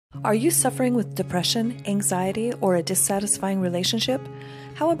Are you suffering with depression, anxiety, or a dissatisfying relationship?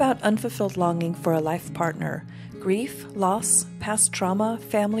 How about unfulfilled longing for a life partner? Grief, loss, past trauma,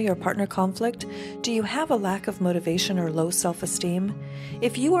 family or partner conflict? Do you have a lack of motivation or low self-esteem?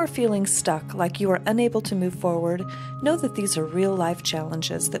 If you are feeling stuck, like you are unable to move forward, know that these are real life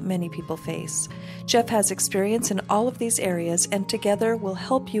challenges that many people face. Jeff has experience in all of these areas and together will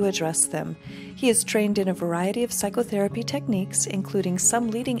help you address them. He is trained in a variety of psychotherapy techniques, including some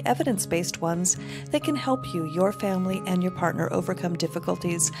leading evidence-based ones that can help you, your family, and your partner overcome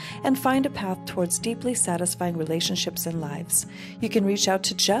difficulties and find a path towards deeply satisfying relationships and lives. You can reach out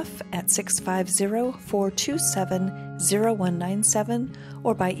to Jeff at 650-427-0197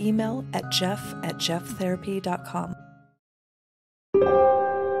 or by email at jeff@jefftherapy.com.